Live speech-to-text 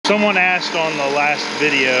Someone asked on the last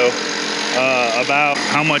video about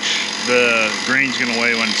how much the grain's gonna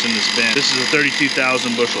weigh when it's in this bin. This is a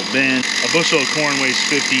 32,000 bushel bin. A bushel of corn weighs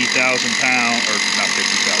 50,000 pounds, or not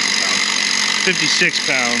 50,000 pounds, 56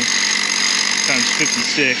 pounds times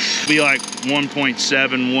 56. Be like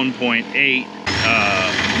 1.7, 1.8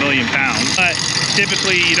 million pounds. But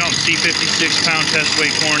typically you don't see 56 pound test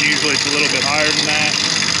weight corn. Usually it's a little bit higher than that,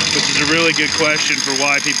 which is a really good question for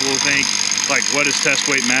why people will think, like, what does test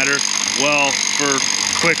weight matter? Well, for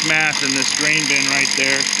quick math, in this grain bin right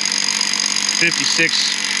there,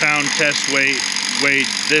 56 pound test weight weighed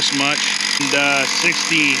this much, and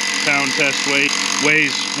 60 pound test weight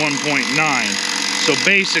weighs 1.9. So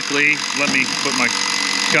basically, let me put my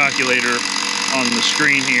calculator on the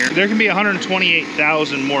screen here. There can be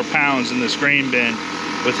 128,000 more pounds in this grain bin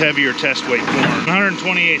with heavier test weight corn.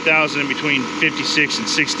 128,000 in between 56 and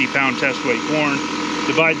 60 pound test weight corn.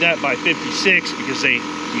 Divide that by 56 because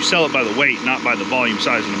you sell it by the weight, not by the volume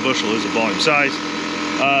size, and a bushel is a volume size.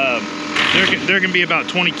 There can be about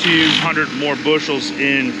 2,200 more bushels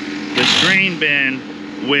in this grain bin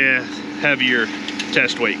with heavier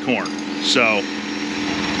test weight corn. So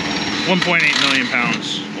 1.8 million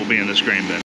pounds will be in this grain bin.